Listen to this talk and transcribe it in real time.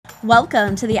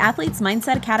Welcome to the Athletes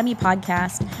Mindset Academy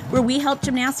podcast, where we help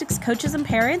gymnastics coaches and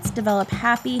parents develop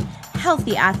happy,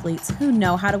 healthy athletes who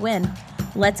know how to win.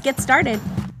 Let's get started.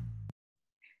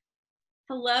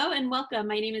 Hello and welcome.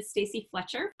 My name is Stacy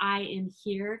Fletcher. I am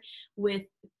here with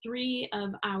three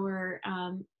of our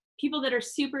people that are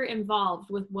super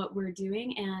involved with what we're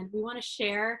doing, and we want to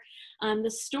share the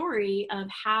story of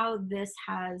how this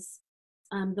has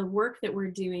the work that we're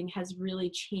doing has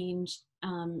really changed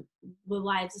the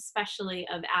lives, especially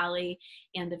of Allie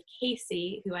and of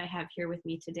Casey, who I have here with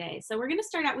me today. So we're going to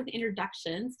start out with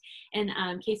introductions. And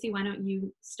Casey, why don't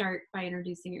you start by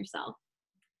introducing yourself?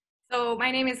 So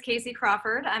my name is Casey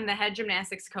Crawford. I'm the head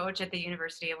gymnastics coach at the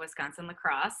University of Wisconsin-La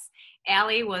Crosse.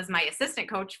 Allie was my assistant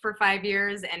coach for 5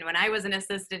 years, and when I was an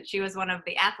assistant, she was one of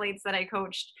the athletes that I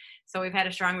coached. So we've had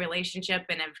a strong relationship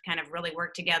and have kind of really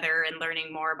worked together and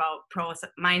learning more about Pro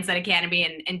Mindset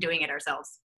Academy and doing it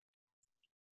ourselves.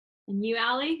 And you,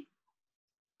 Allie?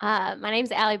 My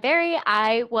name's Allie Berry.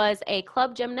 I was a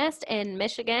club gymnast in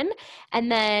Michigan,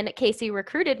 and then Casey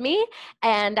recruited me,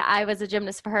 and I was a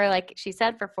gymnast for her, like she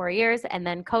said, for 4 years, and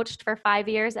then coached for 5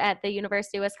 years at the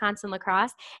University of Wisconsin-La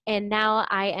Crosse, and now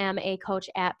I am a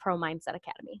coach at Pro Mindset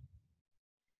Academy.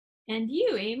 And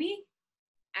you, Amy?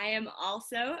 I am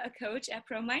also a coach at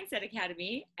Pro Mindset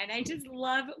Academy, and I just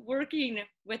love working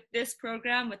with this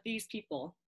program with these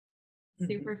people.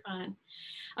 Super fun.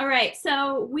 All right,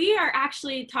 so we are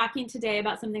actually talking today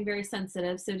about something very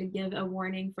sensitive. So to give a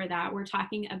warning for that, we're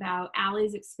talking about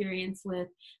Allie's experience with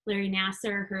Larry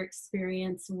Nassar, her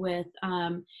experience with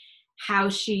how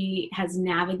she has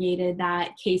navigated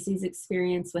that, Casey's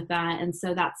experience with that. And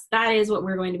so that is what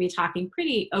we're going to be talking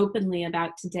pretty openly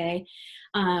about today.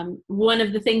 One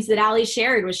of the things that Allie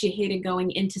shared was she hated going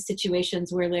into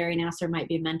situations where Larry Nassar might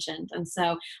be mentioned. And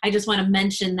so I just want to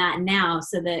mention that now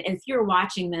so that if you're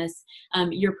watching this,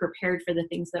 you're prepared for the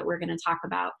things that we're going to talk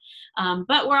about.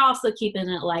 But we're also keeping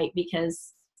it light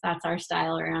because that's our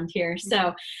style around here.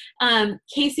 So,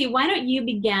 Casey, why don't you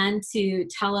begin to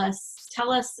tell us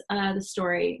the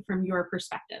story from your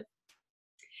perspective?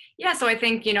 Yeah, so I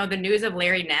think, the news of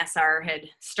Larry Nassar had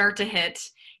start to hit.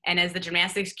 And as the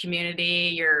gymnastics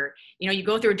community, you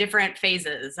go through different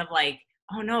phases of like,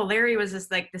 oh no, Larry was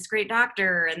just like this great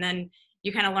doctor. And then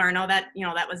you kind of learn, that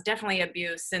was definitely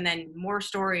abuse. And then more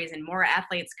stories and more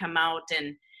athletes come out.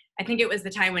 And I think it was the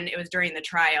time when it was during the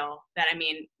trial that,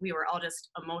 we were all just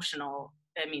emotional.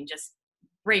 Just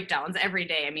breakdowns every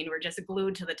day. We're just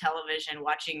glued to the television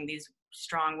watching these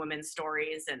strong women's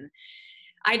stories. And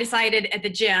I decided at the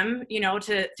gym,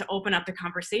 to open up the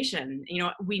conversation.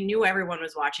 We knew everyone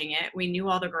was watching it. We knew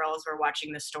all the girls were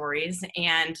watching the stories.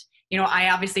 And, I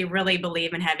obviously really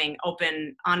believe in having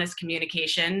open, honest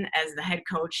communication as the head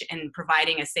coach and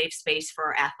providing a safe space for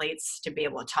our athletes to be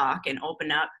able to talk and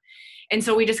open up. And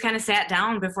so we just kind of sat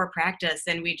down before practice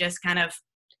and we just kind of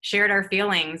shared our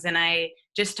feelings. And I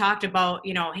just talked about,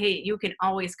 hey, you can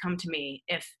always come to me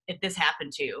if this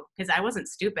happened to you. Because I wasn't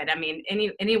stupid.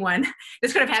 Anyone,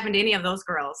 this could have happened to any of those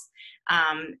girls.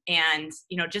 And,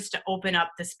 just to open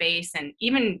up the space and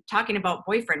even talking about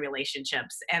boyfriend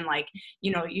relationships and like,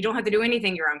 you don't have to do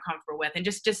anything you're uncomfortable with, and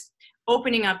just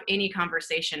opening up any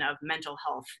conversation of mental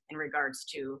health in regards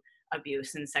to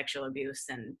abuse and sexual abuse.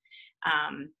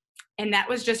 And that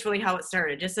was just really how it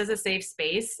started, just as a safe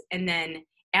space. And then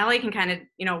Allie can kind of,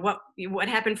 what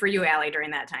happened for you, Allie,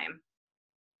 during that time?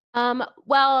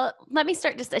 Well, let me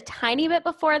start just a tiny bit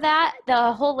before that.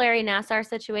 The whole Larry Nassar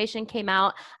situation came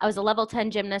out. I was a level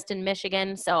 10 gymnast in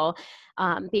Michigan. So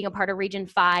being a part of Region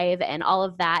 5 and all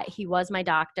of that, he was my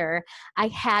doctor. I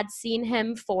had seen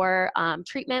him for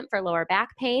treatment for lower back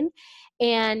pain.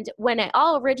 And when it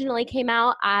all originally came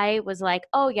out, I was like,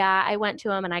 oh yeah, I went to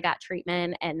him and I got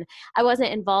treatment and I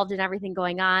wasn't involved in everything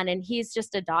going on. And he's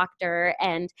just a doctor,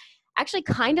 and actually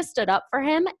kind of stood up for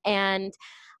him. And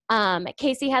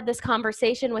Casey had this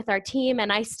conversation with our team,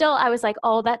 and I was like,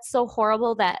 oh, that's so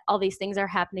horrible that all these things are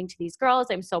happening to these girls.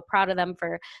 I'm so proud of them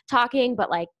for talking,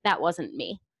 but like, that wasn't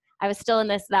me. I was still in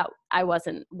this, that I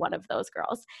wasn't one of those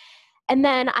girls. And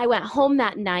then I went home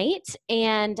that night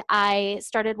and I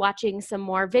started watching some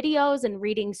more videos and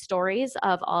reading stories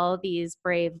of all these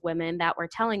brave women that were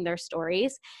telling their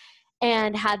stories,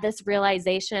 and had this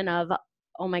realization of,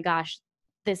 oh my gosh,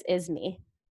 this is me.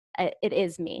 It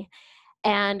is me.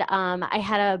 And I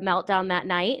had a meltdown that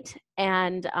night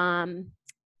and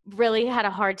really had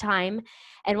a hard time,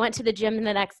 and went to the gym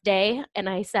the next day and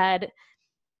I said,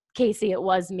 Casey, it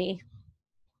was me.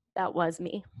 That was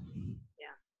me.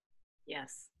 Yeah.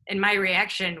 Yes. And my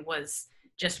reaction was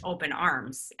just open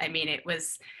arms. It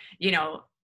was,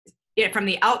 from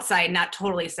the outside, not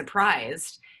totally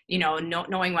surprised,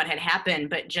 knowing what had happened,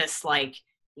 but just like,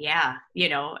 yeah,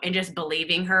 and just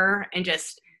believing her and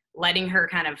just letting her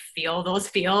kind of feel those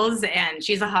feels. And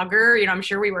she's a hugger, I'm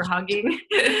sure we were hugging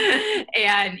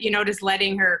and, just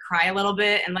letting her cry a little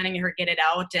bit and letting her get it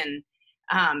out. And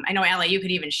I know, Allie, you could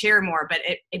even share more, but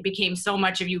it became so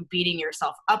much of you beating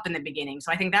yourself up in the beginning. So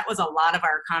I think that was a lot of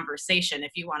our conversation,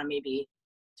 if you want to maybe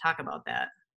talk about that.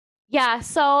 Yeah.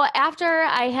 So after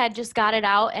I had just got it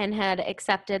out and had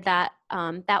accepted that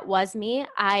that was me,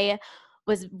 I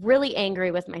was really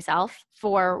angry with myself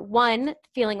for, one,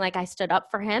 feeling like I stood up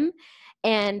for him,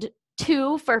 and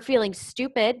two, for feeling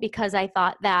stupid because I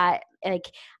thought that,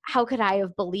 like, how could I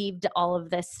have believed all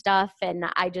of this stuff? And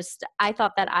I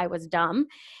thought that I was dumb.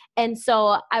 And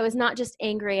so I was not just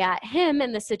angry at him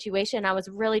in the situation, I was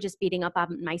really just beating up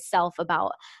on myself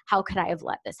about how could I have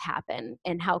let this happen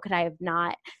and how could I have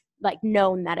not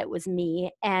known that it was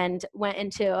me, and went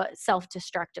into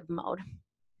self-destructive mode.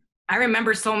 I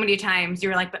remember so many times you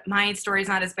were like, but my story's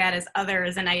not as bad as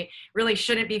others, and I really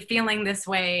shouldn't be feeling this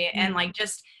way. And like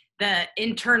just the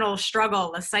internal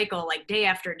struggle, the cycle, like day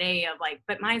after day of like,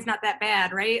 but mine's not that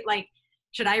bad, right? Like,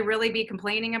 should I really be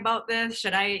complaining about this?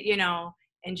 Should I,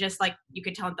 and just like you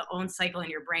could tell the own cycle in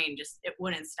your brain, just it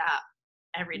wouldn't stop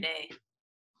every day.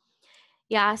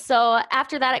 Yeah. So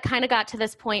after that, it kind of got to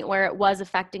this point where it was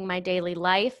affecting my daily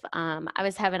life. I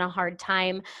was having a hard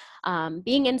time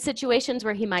being in situations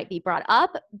where he might be brought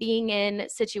up, being in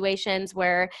situations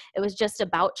where it was just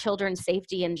about children's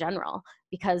safety in general,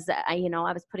 because I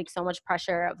was putting so much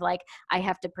pressure of like, I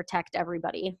have to protect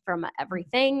everybody from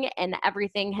everything, and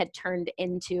everything had turned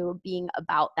into being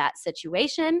about that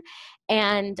situation.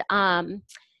 And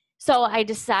so I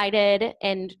decided,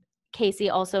 and Casey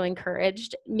also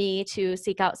encouraged me to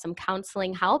seek out some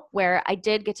counseling help, where I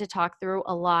did get to talk through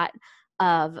a lot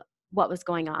of what was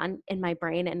going on in my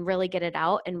brain and really get it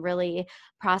out and really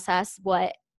process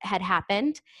what had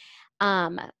happened.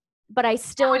 But I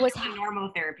still was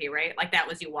normal therapy, right? Like that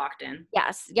was, you walked in.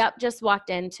 Yes. Yep. Just walked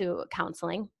into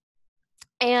counseling.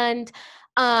 And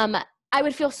I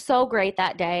would feel so great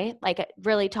that day, like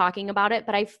really talking about it,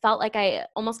 but I felt like I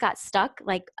almost got stuck,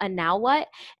 like a now what?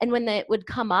 And when it would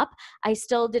come up, I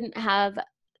still didn't have,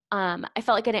 I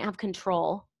felt like I didn't have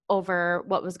control over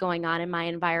what was going on in my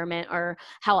environment or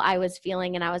how I was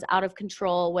feeling. And I was out of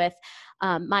control with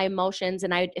my emotions.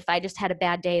 And if I just had a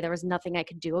bad day, there was nothing I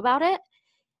could do about it.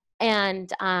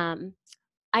 And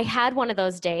I had one of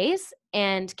those days,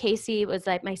 and Casey was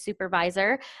like my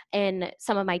supervisor in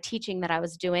some of my teaching that I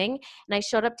was doing. And I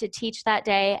showed up to teach that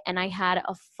day, and I had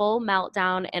a full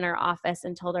meltdown in her office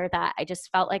and told her that I just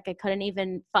felt like I couldn't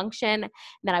even function,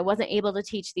 that I wasn't able to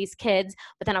teach these kids.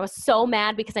 But then I was so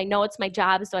mad because I know it's my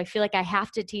job, so I feel like I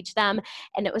have to teach them.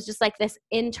 And it was just like this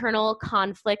internal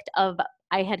conflict of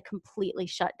I had completely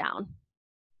shut down.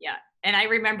 Yeah. And I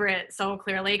remember it so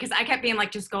clearly because I kept being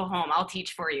like, just go home. I'll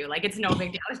teach for you. Like, it's no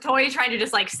big deal. I was totally trying to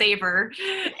just like save her.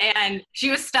 And she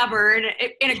was stubborn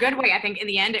in a good way. I think in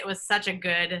the end, it was such a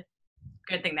good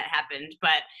thing that happened.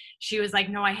 But she was like,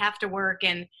 no, I have to work.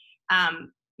 And,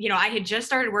 I had just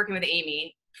started working with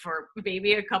Amy for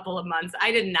maybe a couple of months.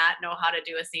 I did not know how to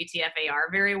do a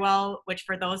CTFAR very well, which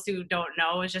for those who don't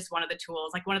know is just one of the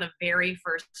tools, like one of the very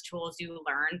first tools you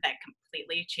learn that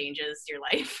completely changes your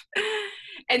life.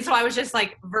 And so I was just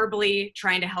like verbally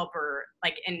trying to help her.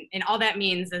 Like, and all that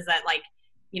means is that like,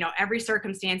 every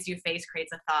circumstance you face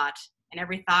creates a thought, and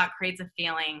every thought creates a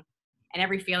feeling, and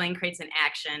every feeling creates an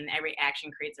action. Every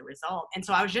action creates a result. And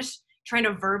so I was just trying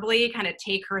to verbally kind of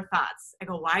take her thoughts. I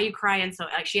go, why are you crying? So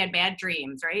like she had bad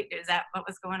dreams, right? Is that what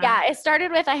was going on? Yeah, it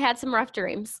started with, I had some rough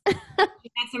dreams. She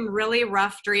had some really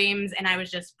rough dreams, and I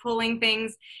was just pulling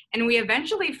things. And we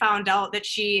eventually found out that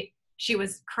she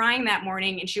was crying that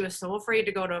morning, and she was so afraid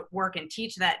to go to work and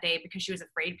teach that day because she was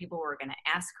afraid people were going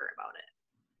to ask her about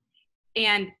it.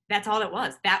 And that's all it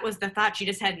was. That was the thought. She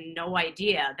just had no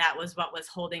idea that was what was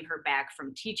holding her back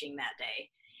from teaching that day.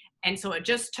 And so it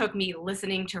just took me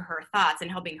listening to her thoughts and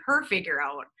helping her figure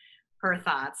out her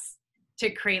thoughts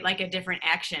to create like a different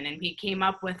action. And we came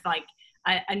up with like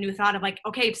a new thought of like,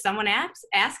 okay, if someone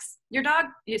asks your dog,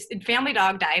 your family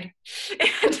dog died.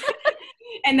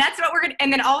 And that's what we're going to,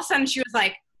 and then all of a sudden she was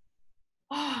like,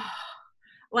 oh,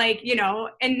 like,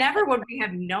 and never would we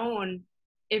have known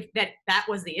if that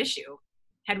was the issue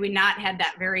had we not had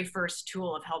that very first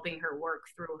tool of helping her work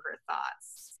through her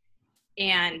thoughts.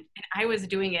 And I was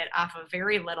doing it off of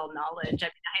very little knowledge. I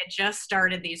mean, I had just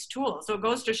started these tools. So it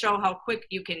goes to show how quick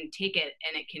you can take it,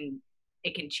 and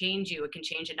it can change you. It can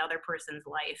change another person's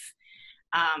life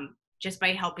just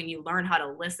by helping you learn how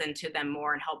to listen to them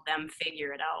more and help them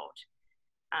figure it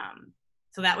out.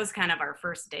 So that was kind of our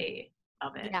first day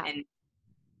of it. Yeah. And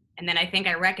And then I think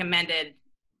I recommended,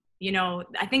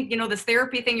 this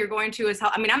therapy thing you're going to is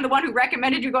I'm the one who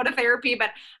recommended you go to therapy, but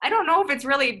I don't know if it's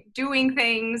really doing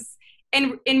things.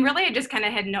 And really, I just kind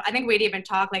of I think we'd even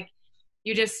talk like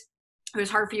it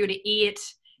was hard for you to eat,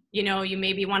 you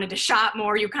maybe wanted to shop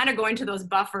more, you kind of go into those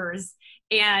buffers.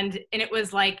 And it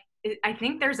was like, I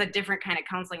think there's a different kind of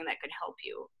counseling that could help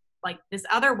you. Like this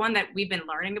other one that we've been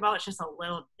learning about, it's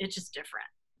just different.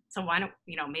 So why don't,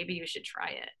 maybe you should try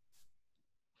it.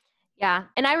 Yeah.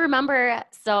 And I remember,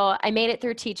 so I made it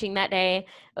through teaching that day.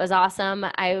 It was awesome.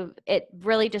 It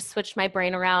really just switched my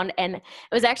brain around. And it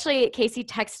was actually, Casey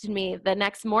texted me the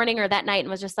next morning or that night and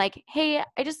was just like, hey,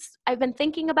 I've been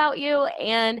thinking about you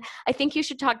and I think you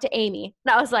should talk to Amy.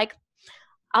 And I was like,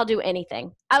 I'll do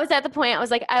anything. I was at the point, I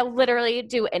was like, I'll literally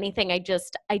do anything. I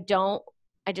just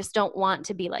don't want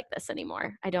to be like this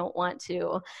anymore. I don't want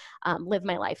to live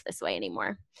my life this way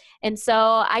anymore. And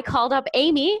so I called up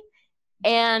Amy.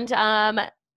 And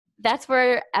that's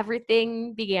where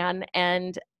everything began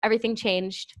and everything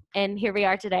changed. And here we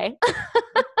are today.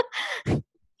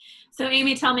 So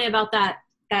Amy, tell me about that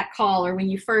call, or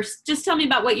just tell me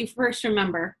about what you first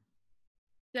remember.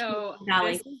 So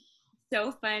this is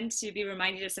so fun to be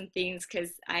reminded of some things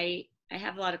because I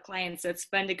have a lot of clients. So it's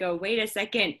fun to go, wait a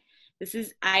second.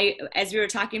 As we were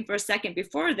talking for a second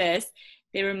before this,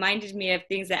 they reminded me of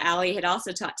things that Allie had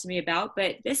also talked to me about,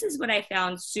 but this is what I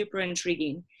found super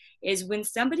intriguing, is when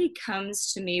somebody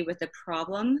comes to me with a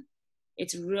problem,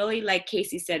 it's really like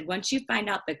Casey said, once you find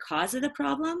out the cause of the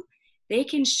problem, they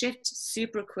can shift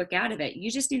super quick out of it. You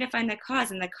just need to find the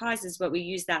cause, and the cause is what we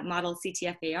use that model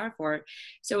CTFAR for.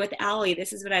 So with Allie,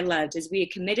 this is what I loved, is we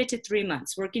had committed to 3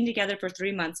 months, working together for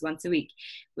 3 months, once a week.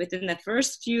 Within the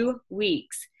first few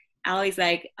weeks, Allie's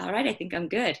like, all right, I think I'm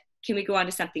good. Can we go on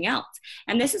to something else?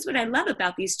 And this is what I love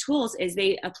about these tools, is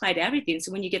they apply to everything.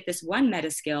 So when you get this one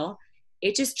meta skill,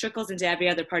 it just trickles into every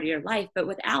other part of your life. But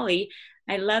with Allie,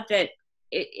 I love that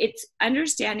it's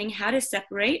understanding how to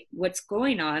separate what's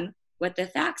going on, what the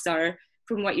facts are,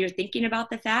 from what you're thinking about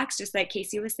the facts, just like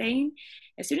Casey was saying.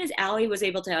 As soon as Allie was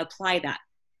able to apply that.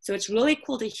 So it's really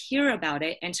cool to hear about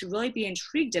it and to really be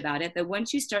intrigued about it. But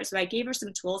once you start, so I gave her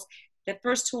some tools. The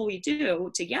first tool we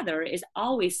do together is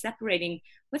always separating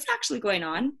what's actually going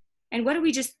on and what are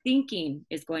we just thinking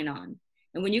is going on.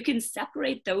 And when you can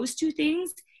separate those two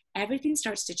things, everything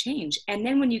starts to change. And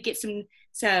then when you get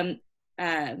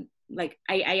like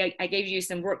I gave you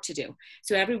some work to do.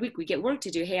 So every week we get work to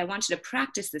do. Hey, I want you to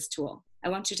practice this tool. I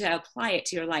want you to apply it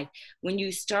to your life. When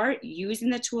you start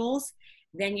using the tools,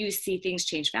 then you see things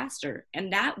change faster.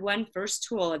 And that one first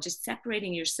tool of just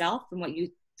separating yourself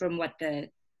from what the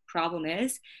problem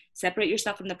is, separate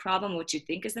yourself from the problem, what you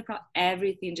think is the problem,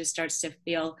 everything just starts to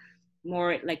feel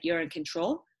more like you're in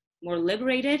control, more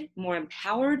liberated, more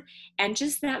empowered. And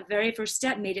just that very first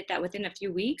step made it that within a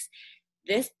few weeks,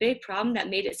 this big problem that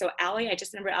made it so Allie, I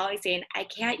just remember Allie saying, I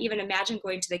can't even imagine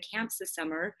going to the camps this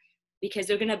summer because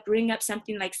they're going to bring up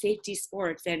something like safety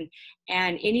sports, and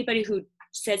anybody who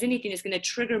says anything is going to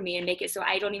trigger me and make it so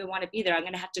I don't even want to be there. I'm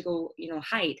going to have to go,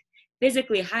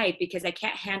 physically hide, because I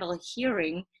can't handle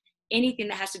hearing anything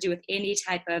that has to do with any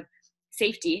type of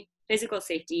safety, physical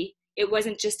safety. It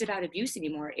wasn't just about abuse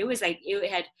anymore. It was like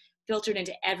it had filtered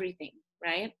into everything,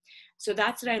 right? So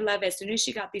that's what I love. As soon as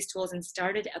she got these tools and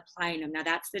started applying them, now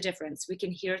that's the difference. We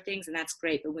can hear things and that's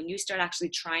great, but when you start actually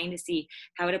trying to see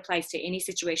how it applies to any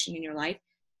situation in your life,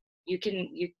 you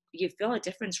feel a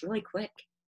difference really quick.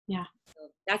 Yeah. So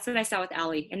that's what I saw with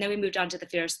Allie. And then we moved on to the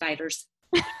fear of spiders.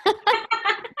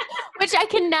 Which I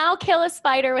can now kill a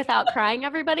spider without crying,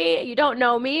 everybody. You don't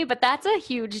know me, but that's a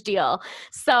huge deal.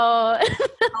 So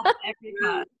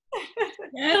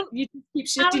you just keep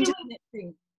shifting to the next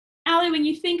thing. Allie, when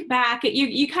you think back,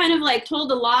 you kind of like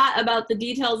told a lot about the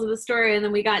details of the story, and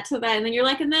then we got to that, and then you're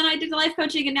like, and then I did the life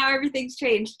coaching and now everything's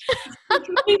changed. Tell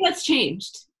me what's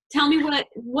changed. Tell me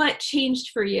what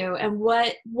changed for you, and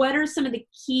what are some of the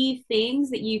key things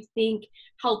that you think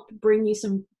helped bring you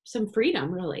some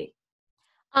freedom, really?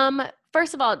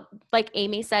 First of all, like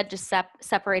Amy said, just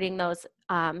separating those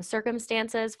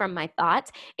circumstances from my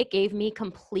thoughts, it gave me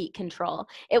complete control.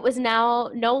 It was now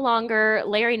no longer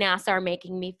Larry Nassar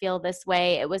making me feel this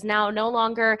way. It was now no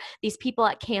longer these people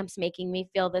at camps making me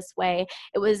feel this way.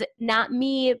 It was not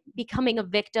me becoming a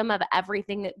victim of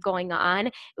everything going on.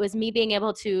 It was me being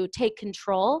able to take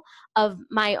control of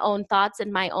my own thoughts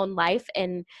and my own life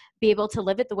and be able to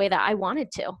live it the way that I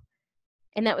wanted to.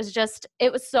 And that was it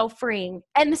was so freeing,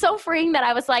 and so freeing that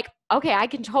I was like, okay, I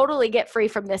can totally get free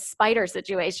from this spider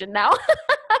situation now.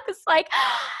 I was like,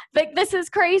 this is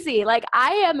crazy. Like,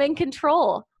 I am in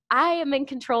control. I am in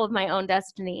control of my own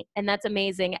destiny, and that's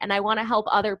amazing. And I want to help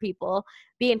other people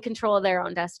be in control of their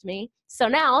own destiny. So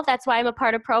now that's why I'm a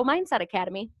part of Pro Mindset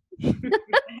Academy.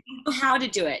 How to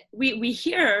do it. We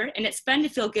hear, and it's fun to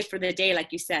feel good for the day,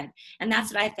 like you said. And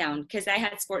that's what I found, because I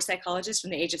had sports psychologists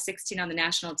from the age of 16 on the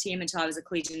national team until I was a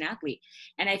collegiate athlete.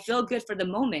 And I feel good for the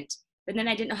moment, but then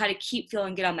I didn't know how to keep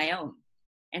feeling good on my own.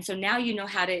 And so now you know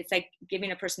how to, it's like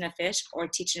giving a person a fish or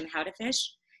teaching them how to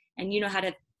fish. And you know how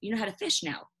to fish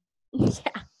now.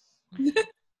 Yeah.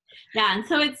 Yeah, and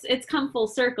so it's come full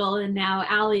circle, and now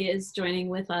Allie is joining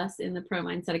with us in the Pro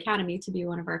Mindset Academy to be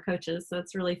one of our coaches, so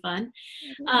it's really fun.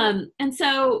 And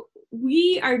so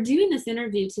we are doing this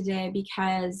interview today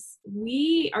because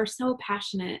we are so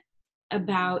passionate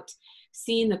about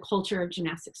seeing the culture of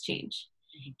gymnastics change.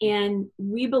 And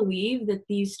we believe that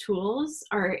these tools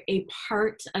are a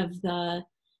part of the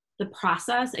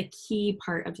process, a key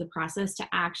part of the process to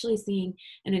actually seeing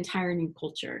an entire new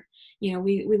culture. You know,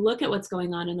 we look at what's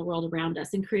going on in the world around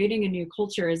us, and creating a new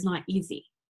culture is not easy.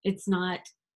 It's not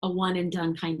a one and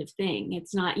done kind of thing.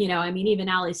 It's not, you know, I mean, even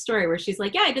Allie's story where she's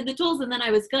like, yeah, I did the tools and then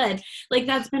I was good. Like,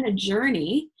 that's been a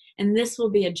journey, and this will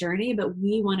be a journey, but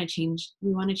we want to change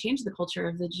the culture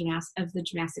of the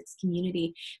gymnastics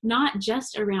community, not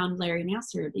just around Larry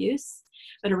Nassar abuse,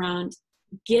 but around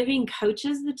giving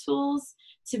coaches the tools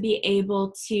to be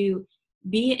able to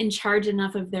be in charge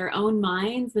enough of their own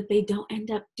minds that they don't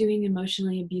end up doing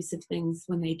emotionally abusive things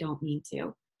when they don't need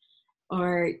to,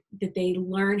 or that they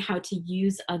learn how to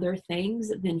use other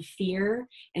things than fear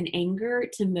and anger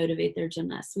to motivate their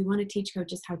gymnasts. We want to teach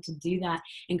coaches how to do that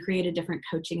and create a different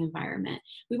coaching environment.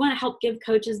 We want to help give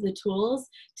coaches the tools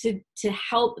to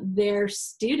help their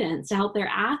students, to help their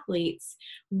athletes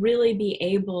really be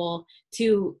able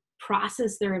to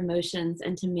process their emotions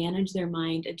and to manage their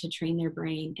mind and to train their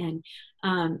brain.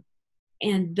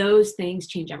 And those things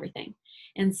change everything.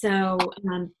 And so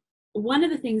one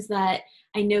of the things that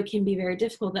I know can be very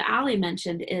difficult that Allie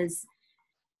mentioned is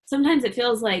sometimes it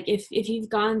feels like if you've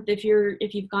gone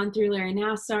through Larry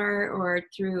Nassar or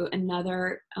through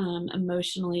another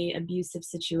emotionally abusive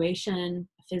situation,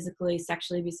 physically,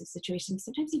 sexually abusive situation,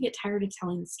 sometimes you get tired of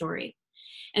telling the story.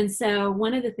 And so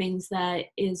one of the things that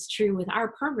is true with our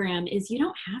program is you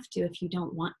don't have to if you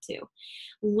don't want to.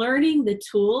 Learning the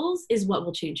tools is what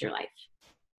will change your life,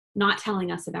 not telling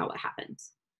us about what happened.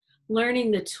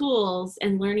 Learning the tools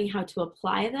and learning how to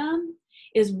apply them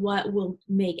is what will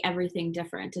make everything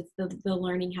different. It's the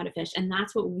learning how to fish. And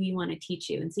that's what we want to teach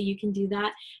you. And so you can do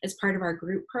that as part of our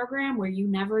group program where you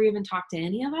never even talk to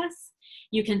any of us.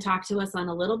 You can talk to us on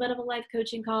a little bit of a live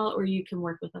coaching call, or you can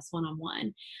work with us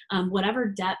one-on-one, whatever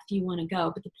depth you want to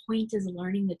go. But the point is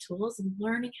learning the tools and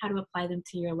learning how to apply them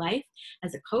to your life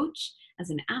as a coach, as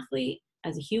an athlete,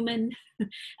 as a human,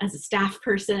 as a staff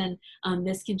person.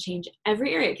 This can change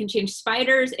every area. It can change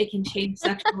spiders. It can change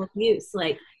sexual abuse.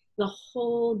 Like, the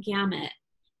whole gamut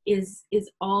is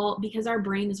all because our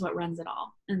brain is what runs it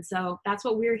all. And so that's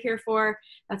what we're here for.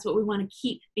 That's what we want to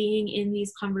keep being in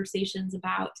these conversations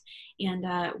about. And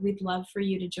we'd love for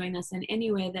you to join us in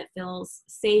any way that feels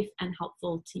safe and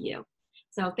helpful to you.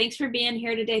 So thanks for being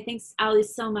here today. Thanks, Allie,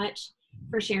 so much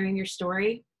for sharing your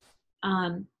story.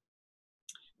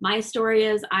 My story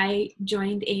is I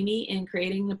joined Amy in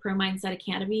creating the Pro Mindset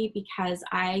Academy because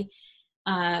I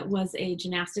was a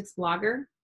gymnastics blogger.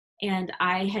 And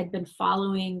I had been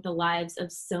following the lives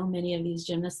of so many of these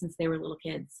gymnasts since they were little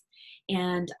kids.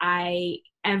 And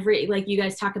like you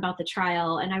guys talk about the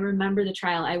trial, and I remember the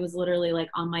trial, I was literally like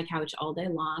on my couch all day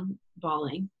long,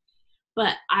 bawling.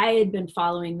 But I had been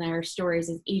following their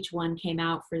stories as each one came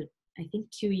out for, I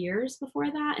think, 2 years before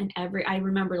that. And I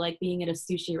remember like being at a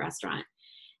sushi restaurant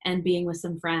and being with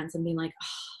some friends and being like,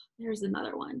 oh, there's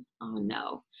another one. Oh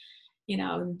no. You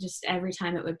know, just every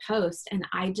time it would post. And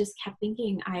I just kept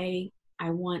thinking, I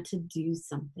want to do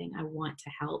something. I want to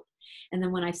help. And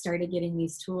then when I started getting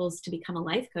these tools to become a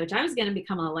life coach, I was going to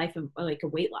become a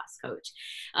weight loss coach.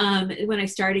 When I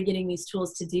started getting these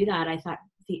tools to do that, I thought,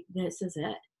 this is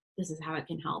it. This is how it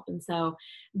can help. And so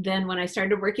then when I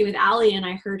started working with Allie and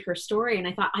I heard her story and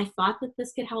I thought that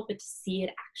this could help, but to see it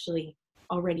actually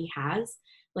already has,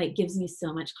 like, gives me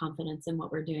so much confidence in what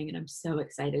we're doing. And I'm so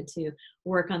excited to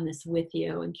work on this with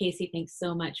you. And Casey, thanks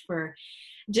so much for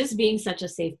just being such a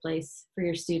safe place for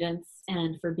your students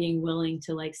and for being willing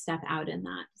to like step out in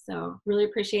that. So really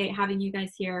appreciate having you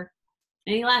guys here.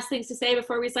 Any last things to say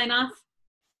before we sign off?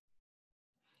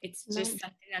 It's just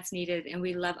something that's needed. And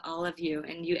we love all of you.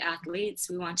 And you athletes,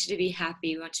 we want you to be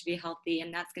happy. We want you to be healthy.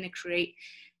 And that's going to create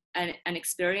an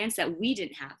experience that we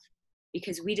didn't have,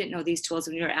 because we didn't know these tools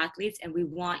when we were athletes. And we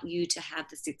want you to have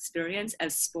this experience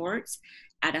of sports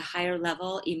at a higher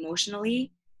level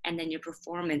emotionally and then your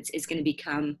performance is going to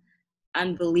become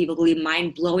unbelievably,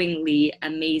 mind-blowingly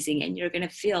amazing, and you're going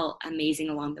to feel amazing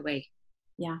along the way.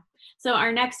 Yeah. So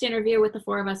our next interview with the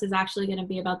 4 of us is actually going to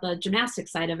be about the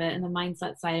gymnastics side of it and the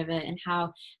mindset side of it, and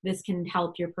how this can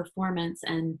help your performance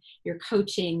and your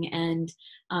coaching and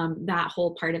that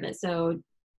whole part of it. So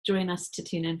join us to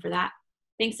tune in for that.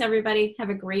 Thanks, everybody. Have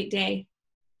a great day.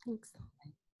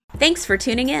 Thanks for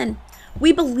tuning in.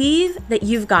 We believe that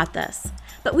you've got this,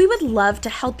 but we would love to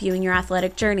help you in your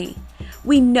athletic journey.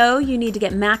 We know you need to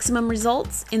get maximum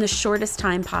results in the shortest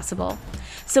time possible.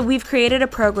 So we've created a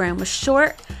program with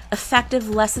short, effective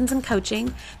lessons and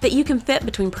coaching that you can fit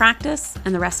between practice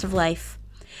and the rest of life.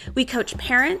 We coach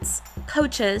parents,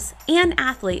 coaches, and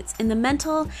athletes in the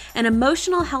mental and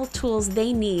emotional health tools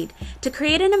they need to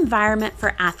create an environment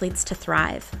for athletes to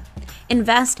thrive.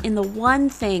 Invest in the one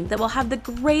thing that will have the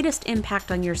greatest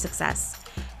impact on your success,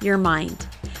 your mind.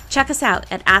 Check us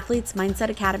out at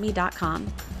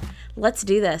athletesmindsetacademy.com. Let's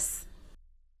do this.